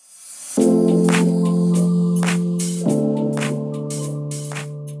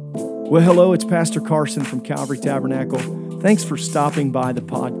Well, hello, it's Pastor Carson from Calvary Tabernacle. Thanks for stopping by the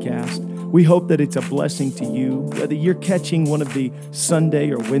podcast. We hope that it's a blessing to you, whether you're catching one of the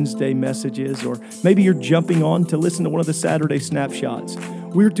Sunday or Wednesday messages, or maybe you're jumping on to listen to one of the Saturday snapshots.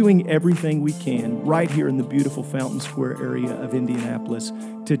 We're doing everything we can right here in the beautiful Fountain Square area of Indianapolis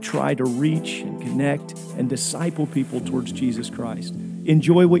to try to reach and connect and disciple people towards Jesus Christ.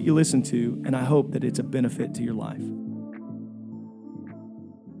 Enjoy what you listen to, and I hope that it's a benefit to your life.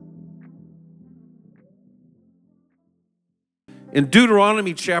 In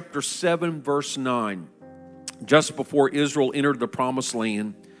Deuteronomy chapter 7, verse 9, just before Israel entered the promised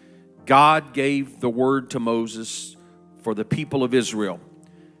land, God gave the word to Moses for the people of Israel.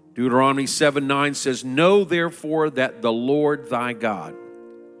 Deuteronomy 7:9 says, "Know therefore that the Lord thy God,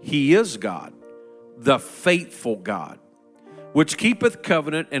 He is God, the faithful God, which keepeth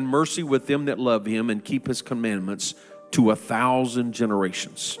covenant and mercy with them that love Him and keep His commandments to 1,000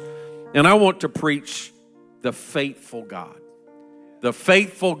 generations." And I want to preach the faithful God. The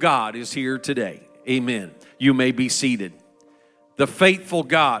faithful God is here today. Amen. You may be seated. The faithful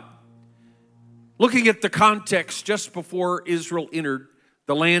God. Looking at the context just before Israel entered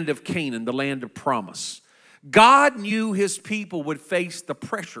the land of Canaan, the land of promise, God knew His people would face the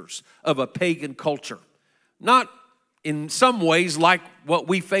pressures of a pagan culture. Not in some ways like what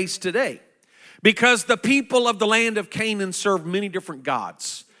we face today. Because the people of the land of Canaan served many different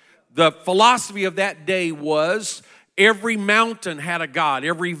gods. The philosophy of that day was every mountain had a god,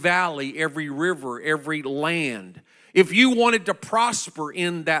 every valley, every river, every land. If you wanted to prosper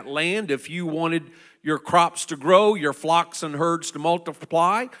in that land, if you wanted your crops to grow, your flocks and herds to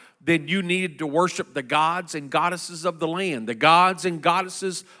multiply, then you needed to worship the gods and goddesses of the land, the gods and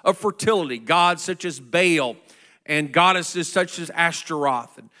goddesses of fertility, gods such as Baal and goddesses such as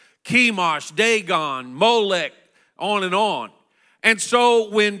Ashtaroth and Chemosh, Dagon, Molech, on and on. And so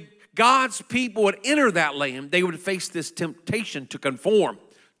when God's people would enter that land, they would face this temptation to conform,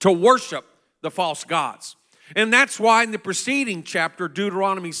 to worship the false gods. And that's why in the preceding chapter,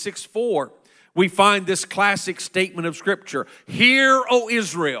 Deuteronomy 6:4, we find this classic statement of Scripture. "Hear, O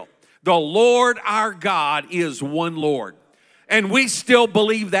Israel, the Lord our God is one Lord." And we still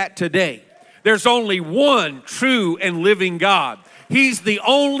believe that today. There's only one true and living God. He's the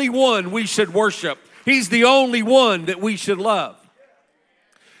only one we should worship. He's the only one that we should love.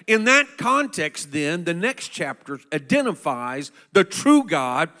 In that context, then, the next chapter identifies the true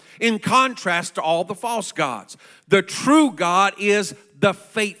God in contrast to all the false gods. The true God is the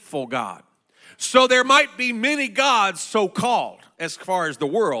faithful God. So there might be many gods so-called as far as the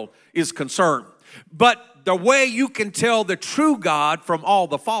world is concerned. But the way you can tell the true God from all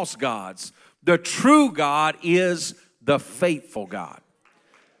the false gods, the true God is the faithful God.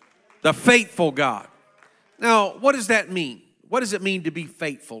 The faithful God. Now, what does that mean? What does it mean to be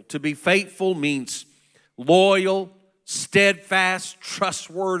faithful? To be faithful means loyal, steadfast,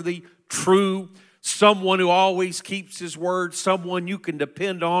 trustworthy, true, someone who always keeps his word, someone you can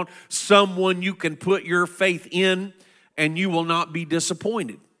depend on, someone you can put your faith in, and you will not be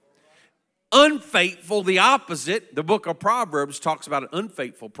disappointed. Unfaithful, the opposite, the book of Proverbs talks about an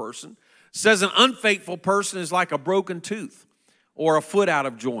unfaithful person, says an unfaithful person is like a broken tooth or a foot out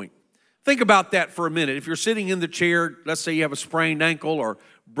of joint. Think about that for a minute. If you're sitting in the chair, let's say you have a sprained ankle or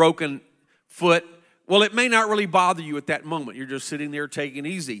broken foot, well, it may not really bother you at that moment. You're just sitting there taking it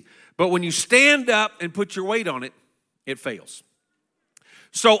easy. But when you stand up and put your weight on it, it fails.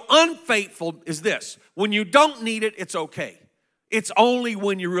 So unfaithful is this. When you don't need it, it's okay. It's only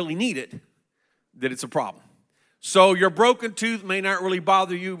when you really need it that it's a problem. So your broken tooth may not really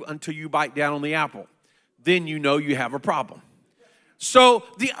bother you until you bite down on the apple. Then you know you have a problem. So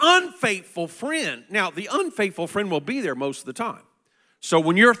the unfaithful friend, now the unfaithful friend will be there most of the time. So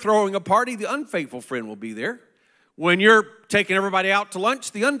when you're throwing a party, the unfaithful friend will be there. When you're taking everybody out to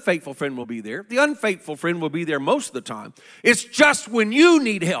lunch, the unfaithful friend will be there. The unfaithful friend will be there most of the time. It's just when you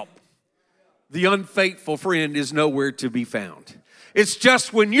need help, the unfaithful friend is nowhere to be found. It's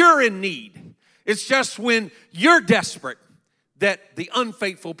just when you're in need. It's just when you're desperate that the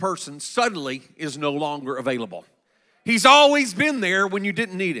unfaithful person suddenly is no longer available. He's always been there when you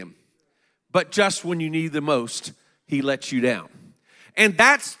didn't need him. But just when you need the most, he lets you down. And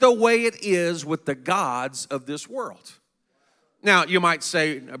that's the way it is with the gods of this world. Now, you might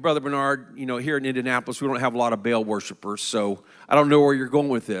say, Brother Bernard, here in Indianapolis, we don't have a lot of Baal worshipers, so I don't know where you're going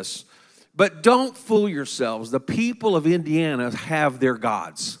with this. But don't fool yourselves. The people of Indiana have their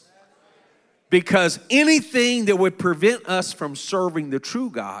gods. Because anything that would prevent us from serving the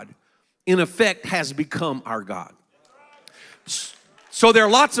true God, in effect, has become our God. So there are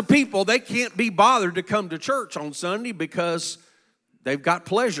lots of people, they can't be bothered to come to church on Sunday because they've got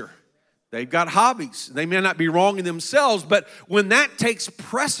pleasure. They've got hobbies. They may not be wrong in themselves, but when that takes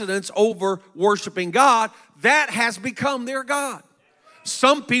precedence over worshiping God, that has become their God.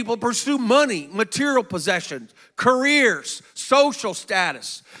 Some people pursue money, material possessions, careers, social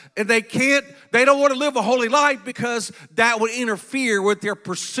status, and they don't want to live a holy life because that would interfere with their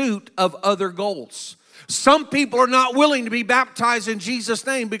pursuit of other goals. Some people are not willing to be baptized in Jesus'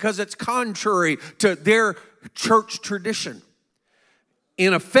 name because it's contrary to their church tradition.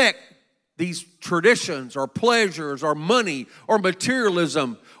 In effect, these traditions or pleasures or money or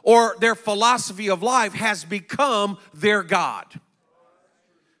materialism or their philosophy of life has become their God.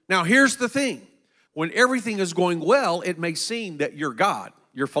 Now, here's the thing. When everything is going well, it may seem that your God,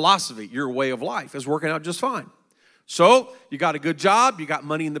 your philosophy, your way of life is working out just fine. So, you got a good job, you got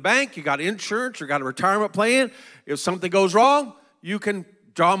money in the bank, you got insurance, you got a retirement plan. If something goes wrong, you can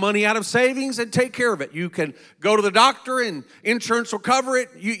draw money out of savings and take care of it. You can go to the doctor and insurance will cover it.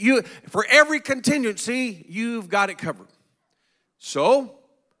 For every contingency, you've got it covered. So,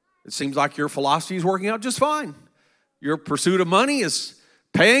 it seems like your philosophy is working out just fine. Your pursuit of money is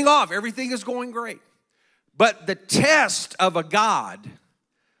paying off. Everything is going great. But the test of a God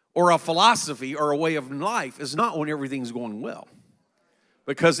or a philosophy or a way of life is not when everything's going well.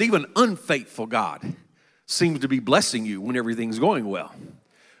 Because even unfaithful God seems to be blessing you when everything's going well.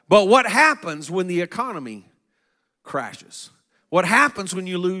 But what happens when the economy crashes? What happens when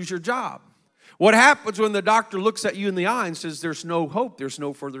you lose your job? What happens when the doctor looks at you in the eye and says there's no hope, there's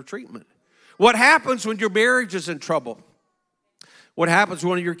no further treatment? What happens when your marriage is in trouble? What happens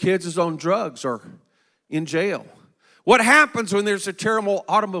when one of your kids is on drugs or in jail? What happens when there's a terrible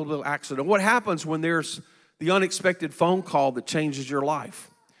automobile accident? What happens when there's the unexpected phone call that changes your life?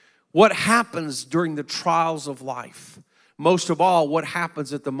 What happens during the trials of life? Most of all, what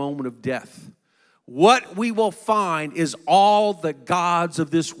happens at the moment of death? What we will find is all the gods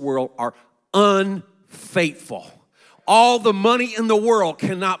of this world are unfaithful. All the money in the world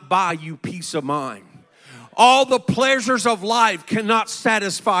cannot buy you peace of mind. All the pleasures of life cannot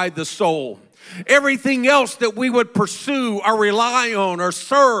satisfy the soul. Everything else that we would pursue or rely on or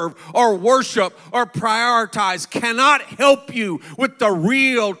serve or worship or prioritize cannot help you with the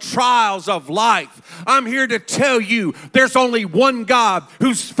real trials of life. I'm here to tell you there's only one God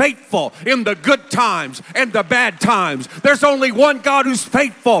who's faithful in the good times and the bad times. There's only one God who's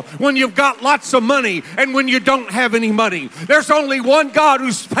faithful when you've got lots of money and when you don't have any money. There's only one God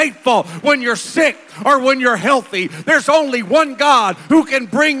who's faithful when you're sick or when you're healthy. There's only one God who can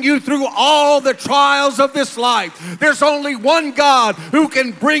bring you through all the trials of this life. There's only one God who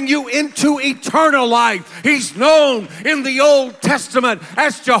can bring you into eternal life. He's known in the Old Testament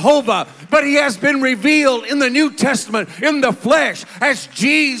as Jehovah, but he has been revealed in the New Testament in the flesh as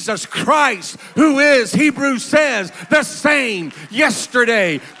Jesus Christ, who is, Hebrews says, the same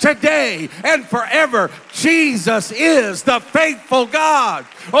yesterday, today, and forever. Jesus is the faithful God.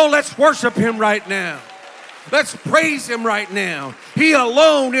 Oh, let's worship him right now. Let's praise him right now. He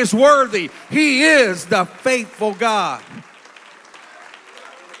alone is worthy. He is the faithful God.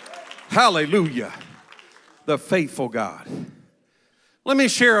 Hallelujah. The faithful God. Let me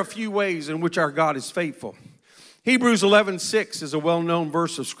share a few ways in which our God is faithful. Hebrews 11:6 is a well-known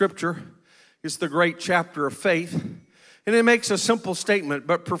verse of Scripture. It's the great chapter of faith. And it makes a simple statement,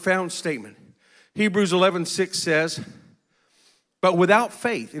 but profound statement. Hebrews 11:6 says, "But without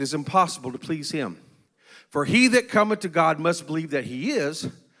faith it is impossible to please him. For he that cometh to God must believe that he is,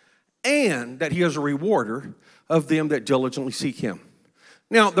 and that he is a rewarder of them that diligently seek him."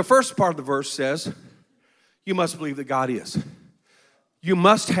 Now, the first part of the verse says, you must believe that God is. You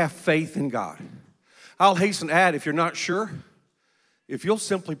must have faith in God. I'll hasten to add, if you're not sure, if you'll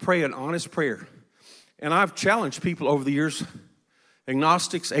simply pray an honest prayer. And I've challenged people over the years,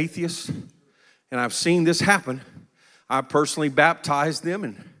 agnostics, atheists, and I've seen this happen. I've personally baptized them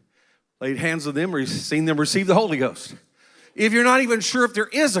and laid hands on them, seen them receive the Holy Ghost. If you're not even sure if there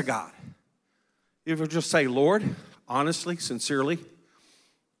is a God, if you'll just say, Lord, honestly, sincerely,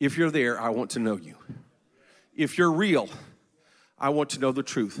 if you're there, I want to know you. If you're real, I want to know the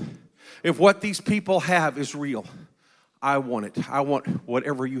truth. If what these people have is real, I want it. I want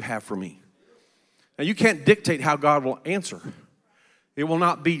whatever you have for me. Now, you can't dictate how God will answer. It will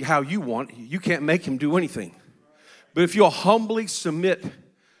not be how you want. You can't make him do anything. But if you'll humbly submit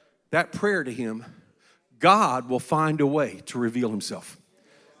that prayer to him, God will find a way to reveal himself.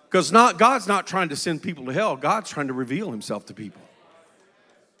 Because God's not trying to send people to hell. God's trying to reveal himself to people.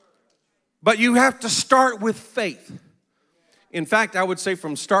 But you have to start with faith. In fact, I would say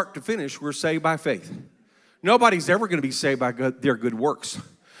from start to finish, we're saved by faith. Nobody's ever going to be saved by their good works.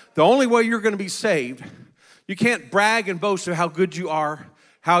 The only way you're going to be saved, you can't brag and boast of how good you are,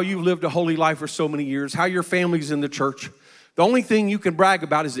 how you've lived a holy life for so many years, how your family's in the church. The only thing you can brag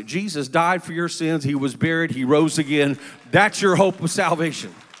about is that Jesus died for your sins. He was buried. He rose again. That's your hope of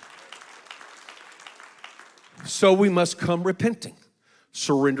salvation. So we must come repenting,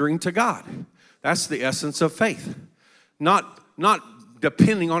 surrendering to God. That's the essence of faith. Not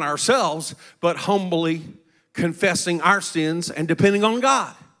depending on ourselves, but humbly confessing our sins and depending on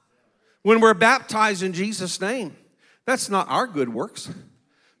God. When we're baptized in Jesus' name, that's not our good works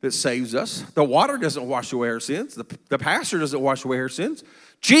that saves us. The water doesn't wash away our sins. The pastor doesn't wash away our sins.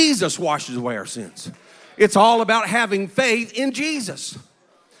 Jesus washes away our sins. It's all about having faith in Jesus.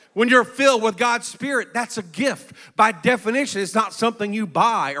 When you're filled with God's Spirit, that's a gift. By definition, it's not something you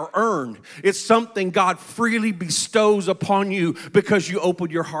buy or earn. It's something God freely bestows upon you because you open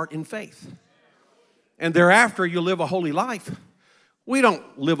your heart in faith. And thereafter, you live a holy life. We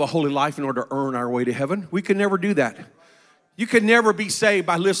don't live a holy life in order to earn our way to heaven. We can never do that. You can never be saved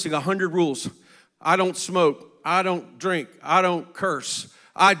by listing 100 rules. I don't smoke. I don't drink. I don't curse.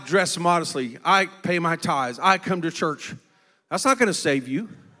 I dress modestly. I pay my tithes. I come to church. That's not going to save you.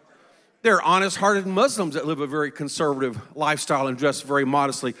 There are honest-hearted Muslims that live a very conservative lifestyle and dress very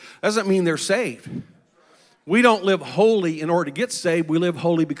modestly. Doesn't mean they're saved. We don't live holy in order to get saved. We live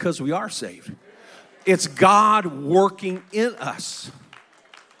holy because we are saved. It's God working in us.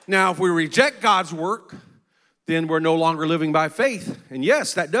 Now, if we reject God's work, then we're no longer living by faith. And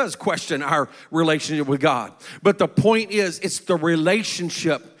yes, that does question our relationship with God. But the point is, it's the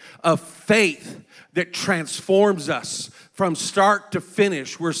relationship of faith that transforms us from start to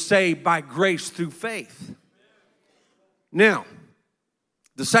finish. We're saved by grace through faith. Now,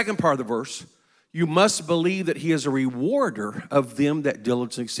 the second part of the verse, you must believe that he is a rewarder of them that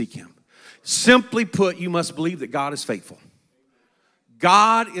diligently seek him. Simply put, you must believe that God is faithful.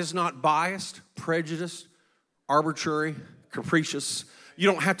 God is not biased, prejudiced, arbitrary, capricious. You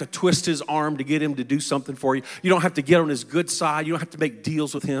don't have to twist his arm to get him to do something for you. You don't have to get on his good side. You don't have to make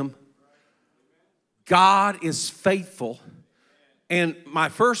deals with him. God is faithful. And my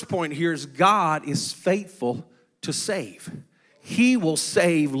first point here is God is faithful to save. He will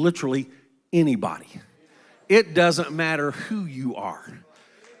save literally anybody. It doesn't matter who you are.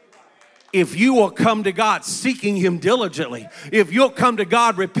 If you will come to God seeking him diligently, if you'll come to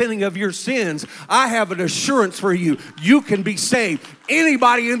God repenting of your sins, I have an assurance for you. You can be saved.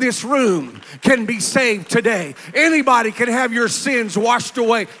 Anybody in this room can be saved today. Anybody can have your sins washed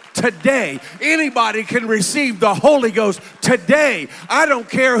away today. Anybody can receive the Holy Ghost today. I don't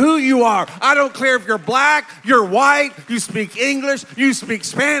care who you are. I don't care if you're black, you're white, you speak English, you speak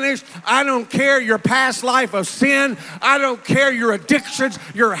Spanish. I don't care your past life of sin. I don't care your addictions,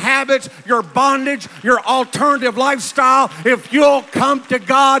 your habits, your bondage, your alternative lifestyle. If you'll come to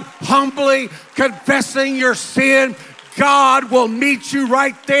God humbly, confessing your sin, God will meet you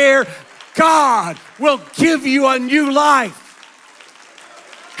right there. God will give you a new life.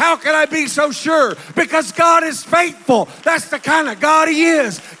 How can I be so sure? Because God is faithful. That's the kind of God he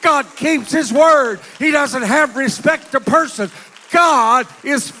is. God keeps his word. He doesn't have respect to persons. God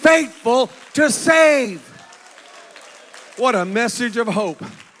is faithful to save. What a message of hope.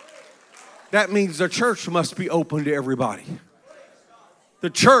 That means the church must be open to everybody. The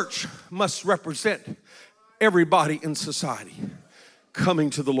church must represent everybody in society coming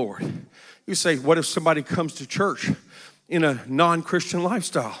to the Lord. You say, what if somebody comes to church in a non-Christian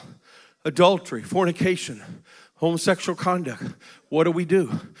lifestyle? Adultery, fornication, homosexual conduct. What do we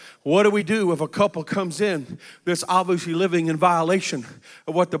do? What do we do if a couple comes in that's obviously living in violation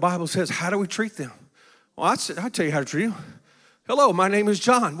of what the Bible says? How do we treat them? Well, I'll tell you how to treat them. Hello, my name is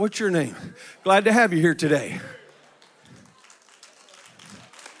John. What's your name? Glad to have you here today.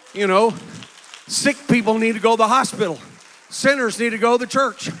 You know, sick people need to go to the hospital. Sinners need to go to the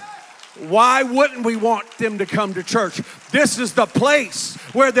church. Why wouldn't we want them to come to church? This is the place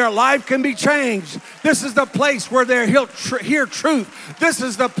where their life can be changed. This is the place where they'll hear truth. This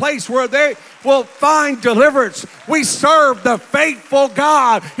is the place where they will find deliverance. We serve the faithful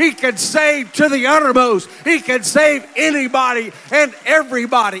God. He can save to the uttermost. He can save anybody and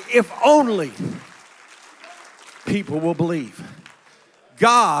everybody if only people will believe.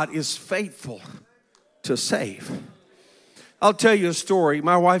 God is faithful to save. I'll tell you a story.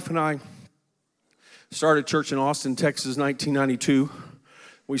 My wife and I started church in Austin, Texas, 1992.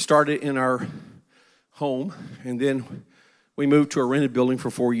 We started in our home, and then we moved to a rented building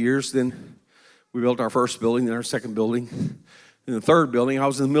for 4 years. Then we built our first building, then our second building, then the third building. I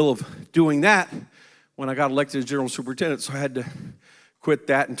was in the middle of doing that when I got elected as general superintendent, so I had to quit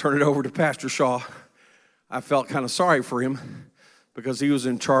that and turn it over to Pastor Shaw. I felt kind of sorry for him because he was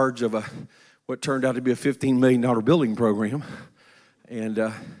in charge of what turned out to be a $15 million building program. and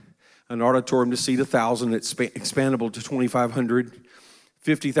an auditorium to seat 1,000. It's expandable to 2,500,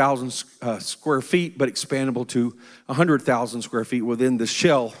 50,000 square feet, but expandable to 100,000 square feet within the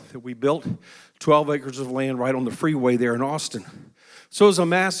shell that we built. 12 acres of land right on the freeway there in Austin. So it was a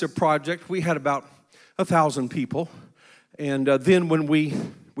massive project. We had about 1,000 people. And then when we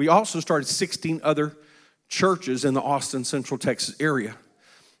also started 16 other churches in the Austin, Central Texas area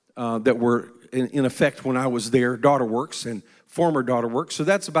that were in effect when I was there, DaughterWorks and former DaughterWorks. So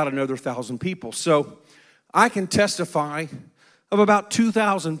that's about another 1,000 people. So I can testify of about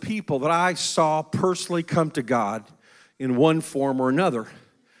 2,000 people that I saw personally come to God in one form or another,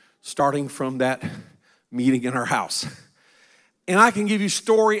 starting from that meeting in our house. And I can give you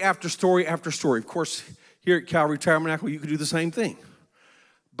story after story after story. Of course, here at Calvary Tabernacle, you can do the same thing.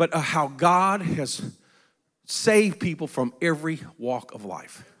 But how God has saved people from every walk of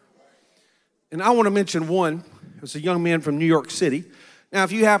life. And I want to mention one. It was a young man from New York City. Now,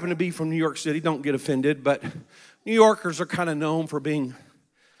 if you happen to be from New York City, don't get offended, but New Yorkers are kind of known for being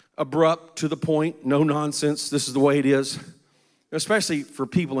abrupt, to the point, no nonsense, this is the way it is. Especially for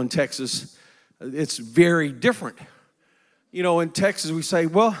people in Texas, it's very different. You know, in Texas, we say,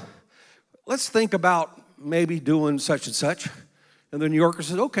 well, let's think about maybe doing such and such. And the New Yorker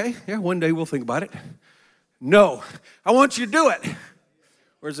says, okay, yeah, one day we'll think about it. No, I want you to do it.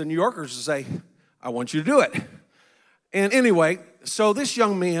 Whereas the New Yorkers say, I want you to do it. And anyway, so this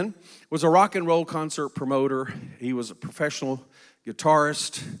young man was a rock and roll concert promoter. He was a professional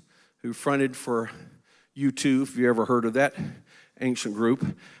guitarist who fronted for U2, if you ever heard of that ancient group.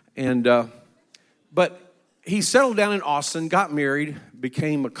 And but he settled down in Austin, got married,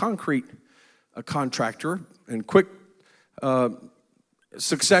 became a concrete contractor, and quick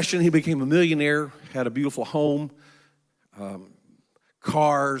succession, he became a millionaire, had a beautiful home,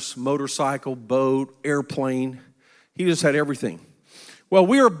 cars, motorcycle, boat, airplane. He just had everything. Well,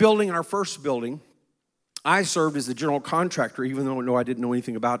 we were building our first building. I served as the general contractor, even though I didn't know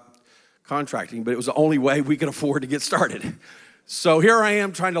anything about contracting, but it was the only way we could afford to get started. So here I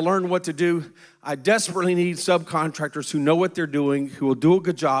am trying to learn what to do. I desperately need subcontractors who know what they're doing, who will do a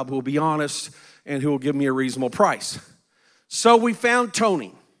good job, who will be honest, and who will give me a reasonable price. So we found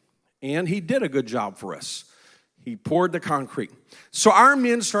Tony, and he did a good job for us. He poured the concrete. So our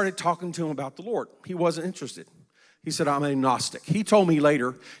men started talking to him about the Lord. He wasn't interested. He said, I'm agnostic. He told me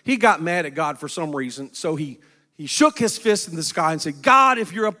later, he got mad at God for some reason, so he shook his fist in the sky and said, God,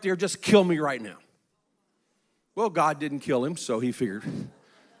 if you're up there, just kill me right now. Well, God didn't kill him, so he figured,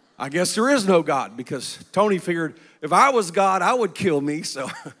 I guess there is no God, because Tony figured, if I was God, I would kill me, so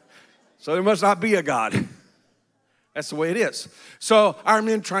there must not be a God. That's the way it is. So our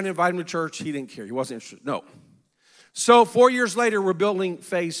men trying to invite him to church, he didn't care. He wasn't interested. No. So 4 years later, we're building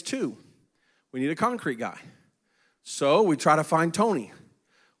phase 2. We need a concrete guy. So we try to find Tony.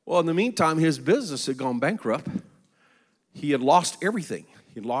 Well, in the meantime, his business had gone bankrupt. He had lost everything.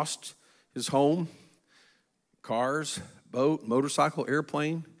 He lost his home, cars, boat, motorcycle,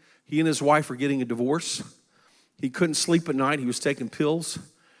 airplane. He and his wife were getting a divorce. He couldn't sleep at night. He was taking pills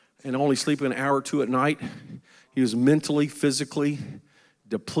and only sleeping an hour or two at night. He was mentally, physically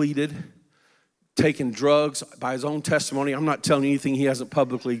depleted, taking drugs. By his own testimony, I'm not telling you anything he hasn't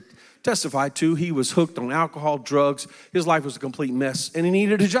publicly testified to. He was hooked on alcohol, drugs. His life was a complete mess, and he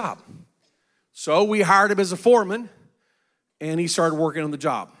needed a job. So we hired him as a foreman, and he started working on the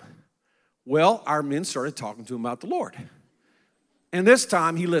job. Well, our men started talking to him about the Lord. And this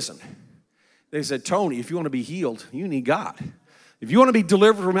time, he listened. They said, Tony, if you want to be healed, you need God. If you want to be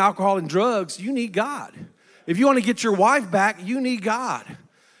delivered from alcohol and drugs, you need God. If you want to get your wife back, you need God.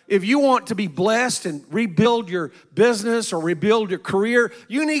 If you want to be blessed and rebuild your business or rebuild your career,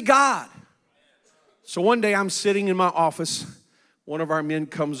 you need God. So one day I'm sitting in my office. One of our men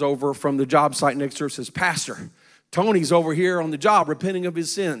comes over from the job site next door and says, Pastor, Tony's over here on the job repenting of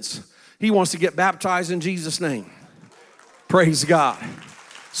his sins. He wants to get baptized in Jesus' name. Praise God.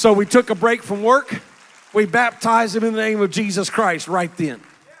 So we took a break from work. We baptized him in the name of Jesus Christ right then.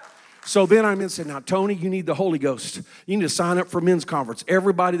 So then our men said, now, Tony, you need the Holy Ghost. You need to sign up for men's conference.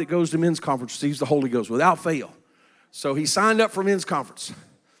 Everybody that goes to men's conference receives the Holy Ghost without fail. So he signed up for men's conference.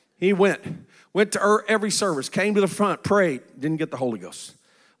 He went to every service, came to the front, prayed, didn't get the Holy Ghost.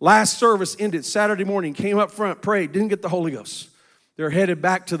 Last service ended Saturday morning, came up front, prayed, didn't get the Holy Ghost. They're headed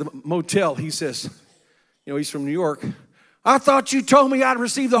back to the motel. He says, he's from New York. I thought you told me I'd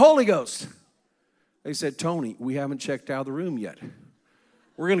receive the Holy Ghost. They said, Tony, we haven't checked out of the room yet.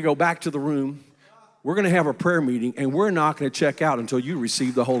 We're going to go back to the room. We're going to have a prayer meeting, and we're not going to check out until you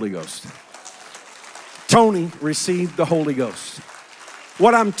receive the Holy Ghost. Tony received the Holy Ghost.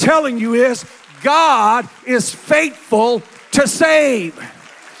 What I'm telling you is God is faithful to save.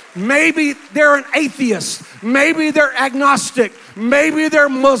 Maybe they're an atheist. Maybe they're agnostic. Maybe they're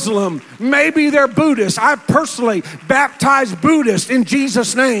Muslim. Maybe they're Buddhist. I personally baptized Buddhists in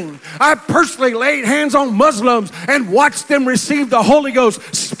Jesus' name. I personally laid hands on Muslims and watched them receive the Holy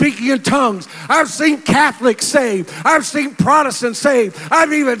Ghost speaking in tongues. I've seen Catholics saved. I've seen Protestants saved.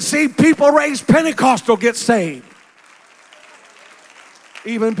 I've even seen people raised Pentecostal get saved.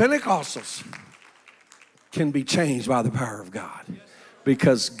 Even Pentecostals can be changed by the power of God.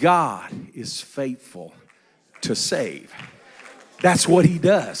 Because God is faithful to save. That's what he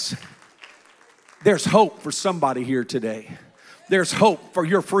does. There's hope for somebody here today. There's hope for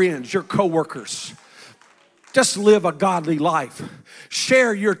your friends, your coworkers. Just live a godly life.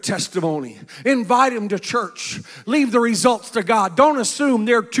 Share your testimony. Invite them to church. Leave the results to God. Don't assume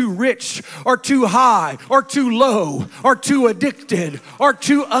they're too rich or too high or too low or too addicted or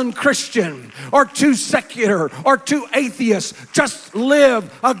too unchristian or too secular or too atheist. Just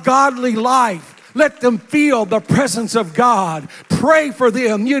live a godly life. Let them feel the presence of God. Pray for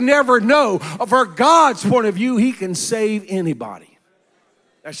them. You never know. For God's point of view, he can save anybody.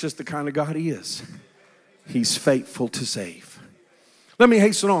 That's just the kind of God he is. He's faithful to save. Let me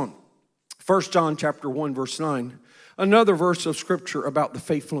hasten on. 1 John chapter 1, verse 9. Another verse of scripture about the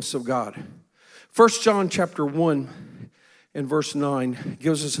faithfulness of God. 1 John chapter 1 and verse 9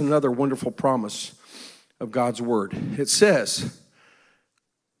 gives us another wonderful promise of God's word. It says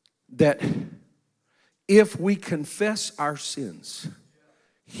that if we confess our sins,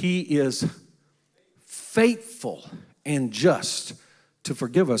 he is faithful and just to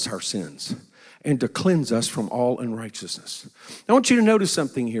forgive us our sins and to cleanse us from all unrighteousness. I want you to notice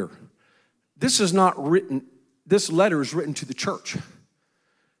something here. This letter is written to the church,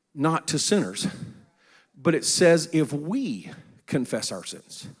 not to sinners. But it says if we confess our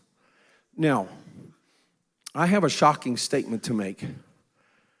sins. Now, I have a shocking statement to make.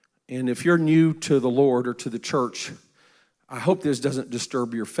 And if you're new to the Lord or to the church, I hope this doesn't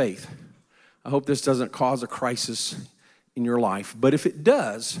disturb your faith. I hope this doesn't cause a crisis in your life. But if it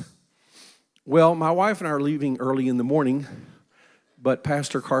does, well, my wife and I are leaving early in the morning, but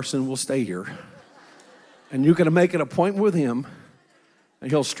Pastor Carson will stay here. And you can make an appointment with him,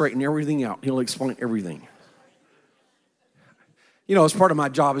 and he'll straighten everything out. He'll explain everything. You know, as part of my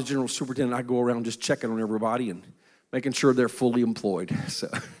job as general superintendent, I go around just checking on everybody and making sure they're fully employed. So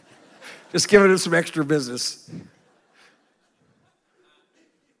just giving them some extra business.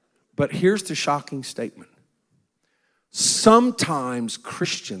 But here's the shocking statement. Sometimes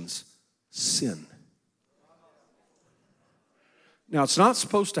Christians sin. Now, it's not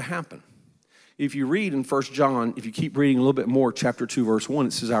supposed to happen. If you read in 1 John, if you keep reading a little bit more, chapter 2, verse 1,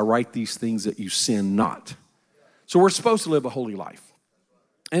 it says, I write these things that you sin not. So we're supposed to live a holy life.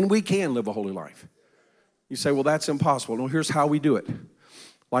 And we can live a holy life. You say, well, that's impossible. No, here's how we do it.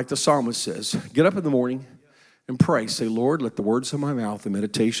 Like the psalmist says, get up in the morning and pray. Say, Lord, let the words of my mouth and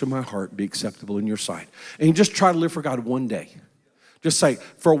meditation of my heart be acceptable in your sight. And you just try to live for God one day. Just say,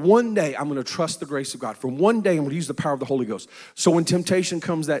 for one day, I'm going to trust the grace of God. For one day, I'm going to use the power of the Holy Ghost. So when temptation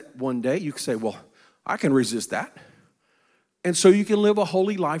comes that one day, you can say, well, I can resist that. And so you can live a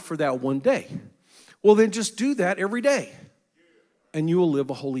holy life for that one day. Well, then just do that every day, and you will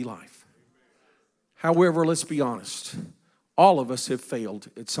live a holy life. However, let's be honest. All of us have failed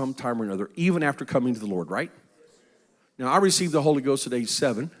at some time or another, even after coming to the Lord, right? Now, I received the Holy Ghost at age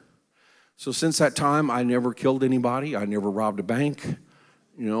 7. So since that time, I never killed anybody. I never robbed a bank.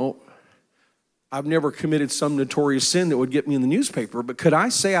 You know, I've never committed some notorious sin that would get me in the newspaper. But could I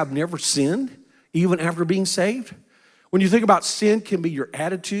say I've never sinned, even after being saved? When you think about sin, can be your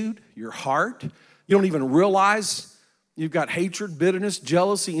attitude, your heart. You don't even realize you've got hatred, bitterness,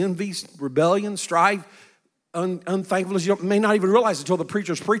 jealousy, envy, rebellion, strife, unthankfulness. You may not even realize it until the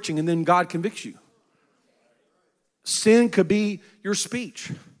preacher's preaching and then God convicts you. Sin could be your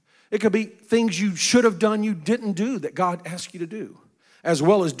speech. It could be things you should have done you didn't do that God asked you to do, as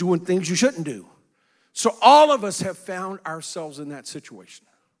well as doing things you shouldn't do. So all of us have found ourselves in that situation.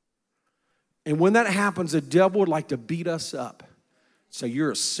 And when that happens, the devil would like to beat us up. Say,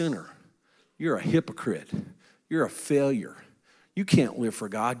 you're a sinner. You're a hypocrite. You're a failure. You can't live for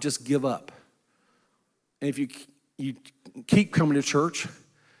God. Just give up. And if you keep coming to church,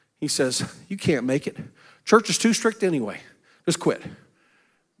 he says, you can't make it. Church is too strict anyway. Just quit.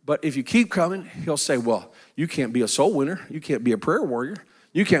 But if you keep coming, he'll say, well, you can't be a soul winner. You can't be a prayer warrior.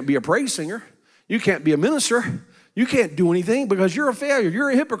 You can't be a praise singer. You can't be a minister. You can't do anything because you're a failure. You're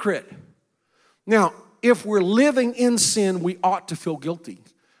a hypocrite. Now, if we're living in sin, we ought to feel guilty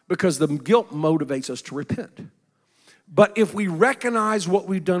because the guilt motivates us to repent. But if we recognize what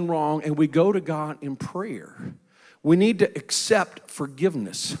we've done wrong and we go to God in prayer, We need to accept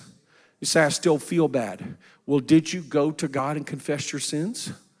forgiveness. You say, I still feel bad. Well, did you go to God and confess your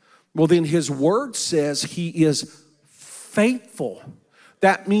sins? Well, then His Word says He is faithful.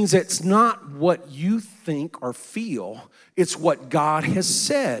 That means it's not what you think or feel. It's what God has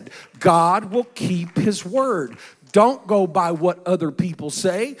said. God will keep His word. Don't go by what other people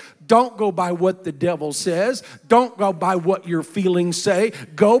say. Don't go by what the devil says. Don't go by what your feelings say.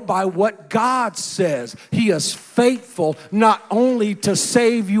 Go by what God says. He is faithful not only to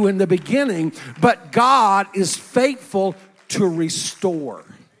save you in the beginning, but God is faithful to restore.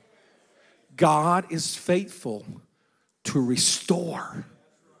 God is faithful to restore.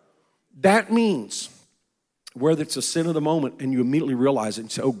 That means whether it's a sin of the moment and you immediately realize it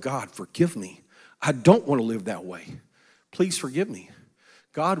and say, oh God, forgive me. I don't want to live that way. Please forgive me.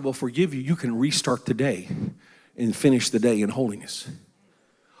 God will forgive you. You can restart the day and finish the day in holiness.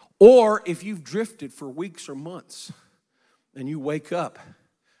 Or if you've drifted for weeks or months and you wake up,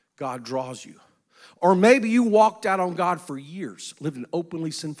 God draws you. Or maybe you walked out on God for years, lived an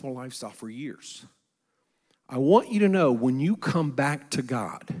openly sinful lifestyle for years. I want you to know when you come back to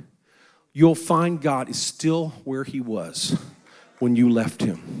God, you'll find God is still where He was when you left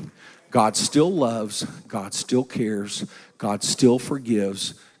Him. God still loves, God still cares, God still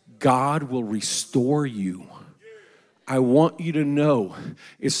forgives. God will restore you. I want you to know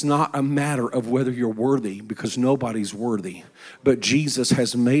it's not a matter of whether you're worthy, because nobody's worthy, but Jesus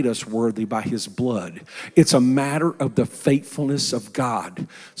has made us worthy by His blood. It's a matter of the faithfulness of God.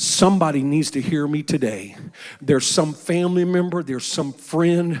 Somebody needs to hear me today. There's some family member, there's some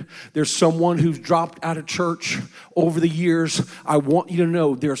friend, there's someone who's dropped out of church over the years. I want you to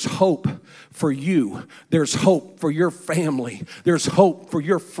know there's hope for you. There's hope for your family. There's hope for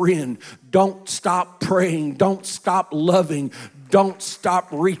your friend. Don't stop praying. Don't stop loving. Don't stop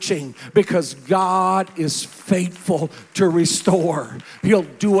reaching, because God is faithful to restore. He'll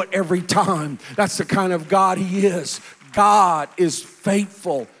do it every time. That's the kind of God He is. God is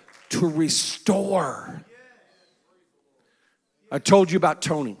faithful to restore. I told you about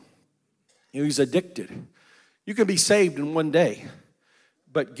Tony. He's addicted. You can be saved in one day,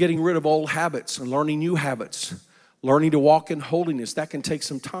 but getting rid of old habits and learning new habits, learning to walk in holiness, that can take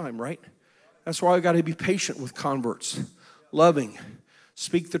some time, right? That's why we got to be patient with converts, loving,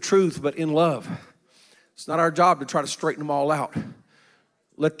 speak the truth, but in love. It's not our job to try to straighten them all out.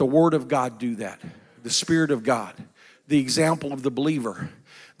 Let the Word of God do that. The Spirit of God, the example of the believer,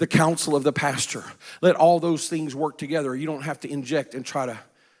 the counsel of the pastor. Let all those things work together. You don't have to inject and try to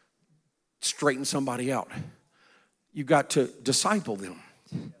straighten somebody out. You've got to disciple them.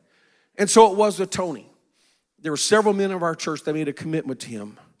 And so it was with Tony. There were several men of our church that made a commitment to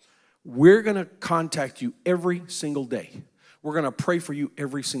him. We're going to contact you every single day. We're going to pray for you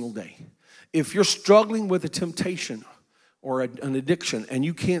every single day. If you're struggling with a temptation or an addiction and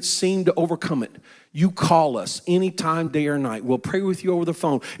you can't seem to overcome it, you call us anytime, day or night. We'll pray with you over the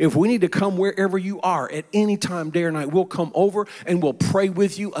phone. If we need to come wherever you are at any time, day or night, we'll come over and we'll pray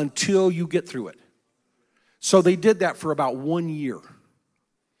with you until you get through it. So they did that for about 1 year.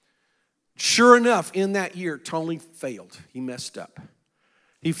 Sure enough, in that year, Tony failed. He messed up.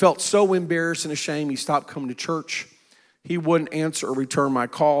 He felt so embarrassed and ashamed, he stopped coming to church. He wouldn't answer or return my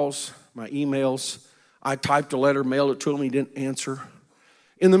calls, my emails. I typed a letter, mailed it to him, he didn't answer.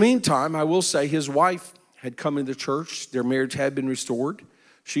 In the meantime, I will say his wife had come into church. Their marriage had been restored.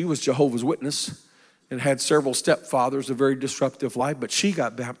 She was Jehovah's Witness and had several stepfathers, a very disruptive life, but she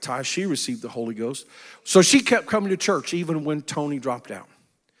got baptized. She received the Holy Ghost. So she kept coming to church even when Tony dropped out.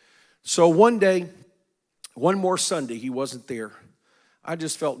 So one day, one more Sunday, he wasn't there. I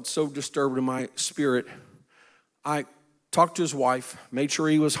just felt so disturbed in my spirit. I talked to his wife, made sure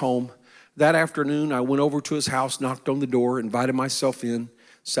he was home. That afternoon, I went over to his house, knocked on the door, invited myself in,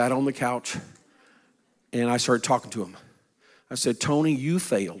 sat on the couch, and I started talking to him. I said, Tony, you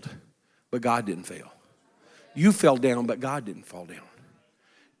failed, but God didn't fail. You fell down, but God didn't fall down.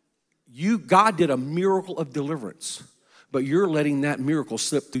 God did a miracle of deliverance, but you're letting that miracle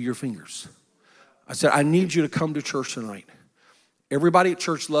slip through your fingers. I said, I need you to come to church tonight. Everybody at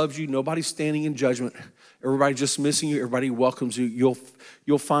church loves you. Nobody's standing in judgment. Everybody just missing you. Everybody welcomes you.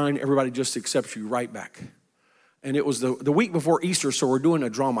 You'll find everybody just accepts you right back. And it was the week before Easter, so we're doing a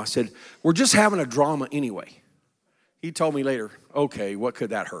drama. I said, we're just having a drama anyway. He told me later, okay, what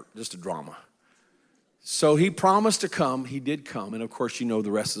could that hurt? Just a drama. So he promised to come. He did come. And of course, you know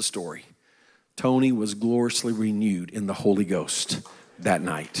the rest of the story. Tony was gloriously renewed in the Holy Ghost that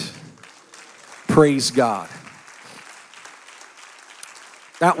night. Praise God.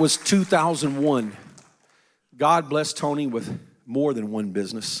 That was 2001. God blessed Tony with more than one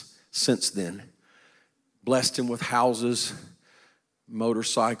business since then. blessed him with houses,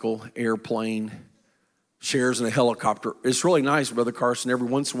 motorcycle, airplane, shares in a helicopter. It's really nice, Brother Carson. Every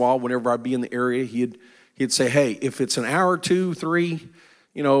once in a while, whenever I'd be in the area, he'd say, hey, if it's an hour, 2, 3,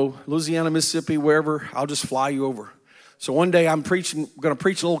 Louisiana, Mississippi, wherever, I'll just fly you over. So one day I'm going to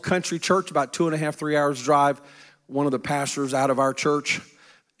preach a little country church, about 2.5, 3 hours drive, one of the pastors out of our church.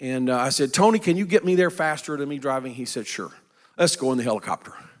 And I said, Tony, can you get me there faster than me driving? He said, sure. Let's go in the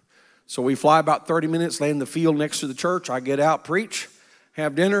helicopter. So we fly about 30 minutes, land in the field next to the church. I get out, preach,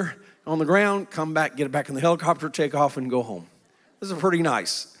 have dinner on the ground, come back, get back in the helicopter, take off, and go home. This is pretty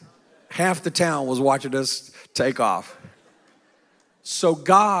nice. Half the town was watching us take off. So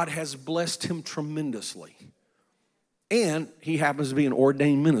God has blessed him tremendously. And he happens to be an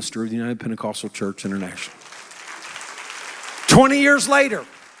ordained minister of the United Pentecostal Church International. 20 years later,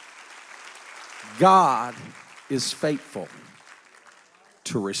 God is faithful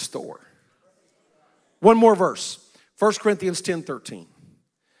to restore. One more verse, 1 Corinthians 10:13.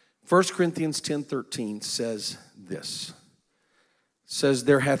 1 Corinthians 10:13 says this. It says,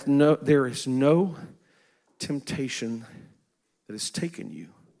 there is no temptation that has taken you,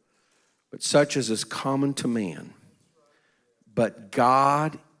 but such as is common to man. But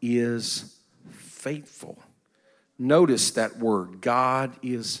God is faithful. Notice that word, God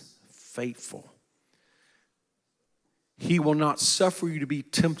is faithful. He will not suffer you to be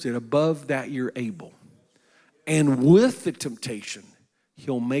tempted above that you're able. And with the temptation,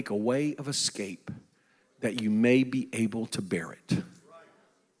 he'll make a way of escape that you may be able to bear it.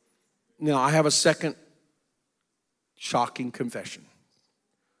 Now, I have a second shocking confession.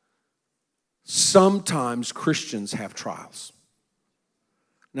 Sometimes Christians have trials.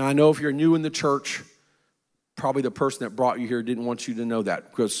 Now, I know if you're new in the church, probably the person that brought you here didn't want you to know that,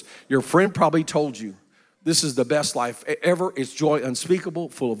 because your friend probably told you, this is the best life ever. It's joy unspeakable,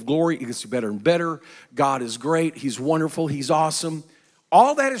 full of glory. It gets better and better. God is great. He's wonderful. He's awesome.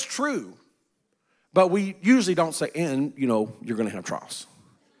 All that is true, but we usually don't say, and, you're going to have trials.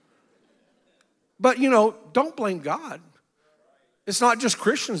 But, don't blame God. It's not just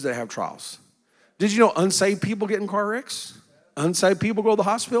Christians that have trials. Did you know unsaved people get in car wrecks? Unsaved people go to the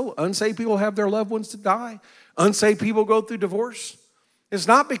hospital. Unsaved people have their loved ones to die. Unsaved people go through divorce. It's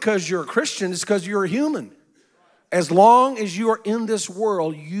not because you're a Christian, it's because you're a human. As long as you are in this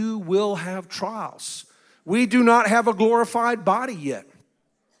world, you will have trials. We do not have a glorified body yet.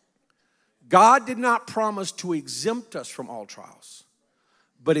 God did not promise to exempt us from all trials,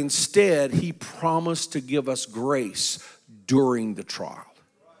 but instead, he promised to give us grace during the trial.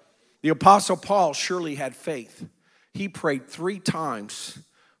 The Apostle Paul surely had faith. He prayed 3 times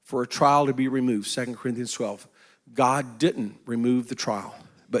for a trial to be removed, 2 Corinthians 12. God didn't remove the trial.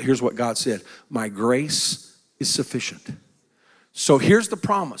 But here's what God said, my grace is sufficient. So here's the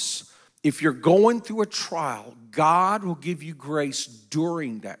promise. If you're going through a trial, God will give you grace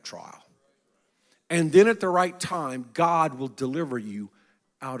during that trial. And then at the right time, God will deliver you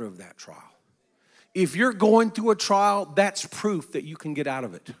out of that trial. If you're going through a trial, that's proof that you can get out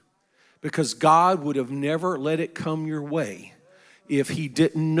of it. Because God would have never let it come your way if he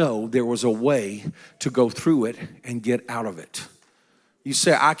didn't know there was a way to go through it and get out of it. You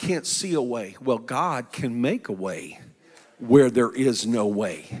say, I can't see a way. Well, God can make a way where there is no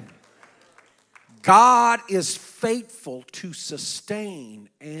way. God is faithful to sustain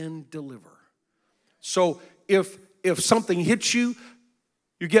and deliver. So if something hits you,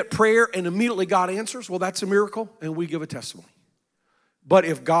 you get prayer and immediately God answers, well, that's a miracle, and we give a testimony. But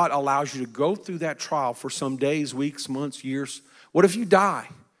if God allows you to go through that trial for some days, weeks, months, years, what if you die?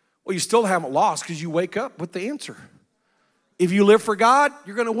 Well, you still haven't lost because you wake up with the answer. If you live for God,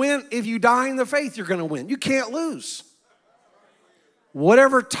 you're going to win. If you die in the faith, you're going to win. You can't lose.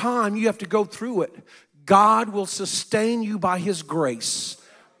 Whatever time you have to go through it, God will sustain you by his grace.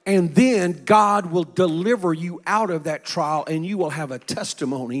 And then God will deliver you out of that trial, and you will have a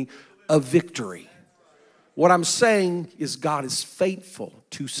testimony of victory. What I'm saying is God is faithful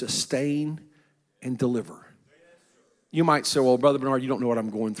to sustain and deliver. You might say, well, Brother Bernard, you don't know what I'm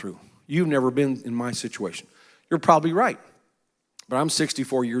going through. You've never been in my situation. You're probably right. But I'm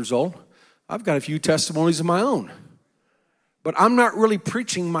 64 years old. I've got a few testimonies of my own. But I'm not really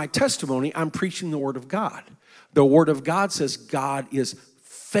preaching my testimony. I'm preaching the Word of God. The Word of God says God is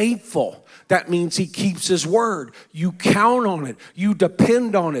faithful. That means he keeps his word. You count on it. You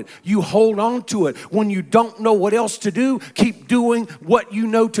depend on it. You hold on to it. When you don't know what else to do, keep doing what you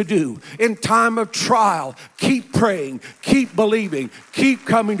know to do. In time of trial, keep praying, keep believing, keep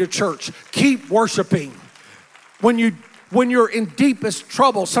coming to church, keep worshiping. When you When you're in deepest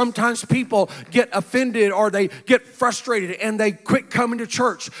trouble, sometimes people get offended or they get frustrated and they quit coming to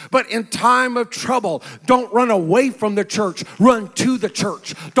church. But in time of trouble, don't run away from the church, run to the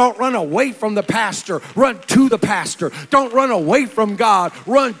church. Don't run away from the pastor, run to the pastor. Don't run away from God,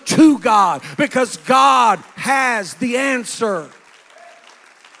 run to God, because God has the answer.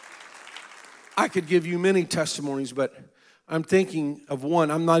 I could give you many testimonies, but I'm thinking of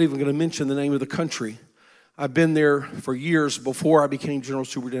one. I'm not even going to mention the name of the country. I've been there for years before I became general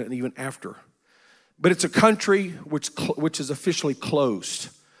superintendent and even after. But it's a country which is officially closed.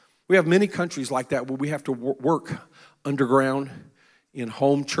 We have many countries like that where we have to work underground in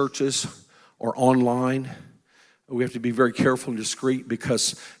home churches or online. We have to be very careful and discreet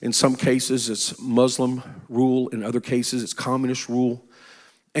because in some cases it's Muslim rule, in other cases it's communist rule.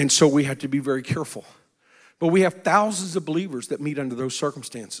 And so we have to be very careful. But we have thousands of believers that meet under those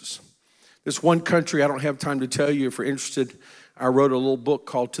circumstances. This one country, I don't have time to tell you. If you're interested, I wrote a little book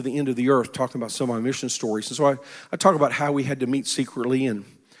called To the End of the Earth, talking about some of my mission stories. And so I talk about how we had to meet secretly and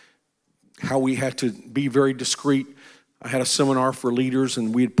how we had to be very discreet. I had a seminar for leaders,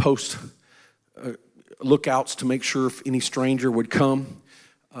 and we'd post lookouts to make sure if any stranger would come.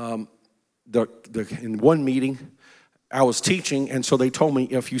 In one meeting, I was teaching, and so they told me,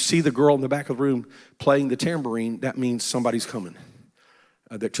 if you see the girl in the back of the room playing the tambourine, that means somebody's coming.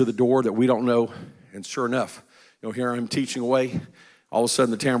 That to the door that we don't know, and sure enough, here I'm teaching away, all of a sudden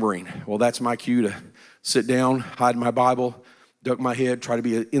the tambourine. Well, that's my cue to sit down, hide my Bible, duck my head, try to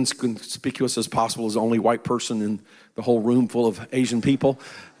be as inconspicuous as possible as the only white person in the whole room full of Asian people.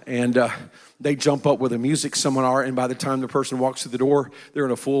 And they jump up with a music seminar, and by the time the person walks through the door, they're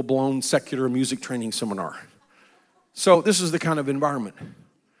in a full-blown secular music training seminar. So this is the kind of environment.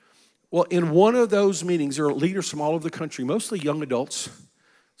 Well, in one of those meetings, there are leaders from all over the country, mostly young adults,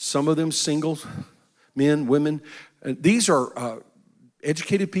 some of them single, men, women. These are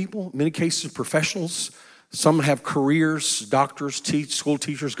educated people, in many cases professionals. Some have careers, doctors, school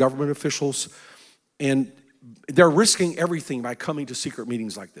teachers, government officials, and they're risking everything by coming to secret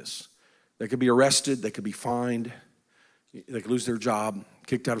meetings like this. They could be arrested, they could be fined, they could lose their job,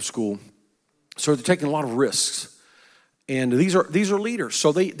 kicked out of school. So they're taking a lot of risks. And these are leaders.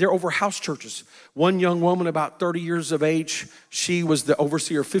 So they're over house churches. One young woman, about 30 years of age, she was the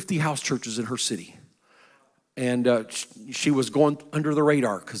overseer of 50 house churches in her city. And she was going under the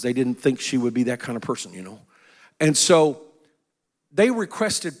radar because they didn't think she would be that kind of person, And so they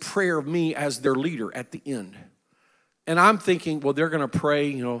requested prayer of me as their leader at the end. And I'm thinking, well, they're going to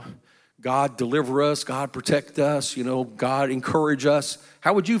pray, God deliver us, God protect us, God encourage us.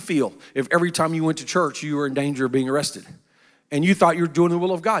 How would you feel if every time you went to church, you were in danger of being arrested? And you thought you were doing the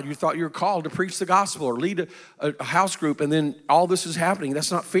will of God. You thought you were called to preach the gospel or lead a house group, and then all this is happening.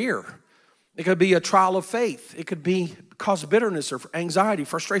 That's not fair. It could be a trial of faith. It could be cause bitterness or anxiety,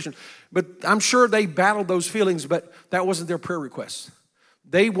 frustration. But I'm sure they battled those feelings, but that wasn't their prayer request.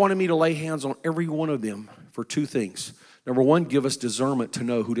 They wanted me to lay hands on every one of them for two things. Number one, give us discernment to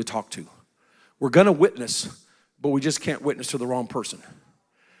know who to talk to. We're going to witness, but we just can't witness to the wrong person.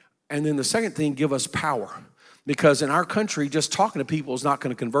 And then the second thing, give us power. Because in our country, just talking to people is not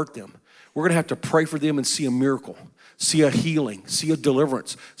going to convert them. We're going to have to pray for them and see a miracle, see a healing, see a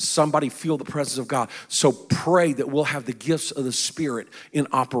deliverance, somebody feel the presence of God. So pray that we'll have the gifts of the Spirit in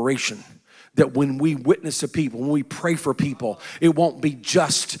operation. That when we witness to people, when we pray for people, it won't be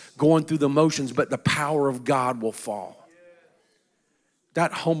just going through the motions, but the power of God will fall.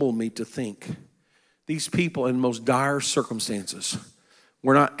 That humbled me to think. These people in most dire circumstances,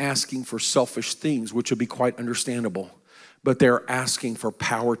 we're not asking for selfish things, which would be quite understandable, but they're asking for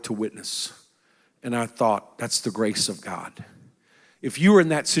power to witness. And I thought, that's the grace of God. If you were in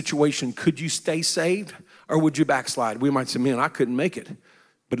that situation, could you stay saved or would you backslide? We might say, man, I couldn't make it.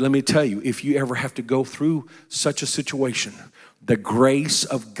 But let me tell you, if you ever have to go through such a situation, the grace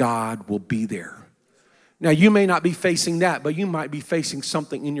of God will be there. Now, you may not be facing that, but you might be facing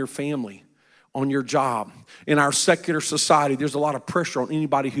something in your family, on your job. In our secular society, there's a lot of pressure on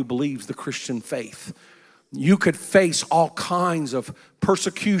anybody who believes the Christian faith. You could face all kinds of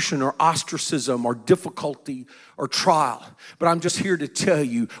persecution or ostracism or difficulty or trial. But I'm just here to tell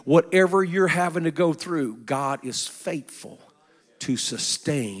you, whatever you're having to go through, God is faithful to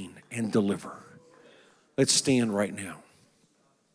sustain and deliver. Let's stand right now.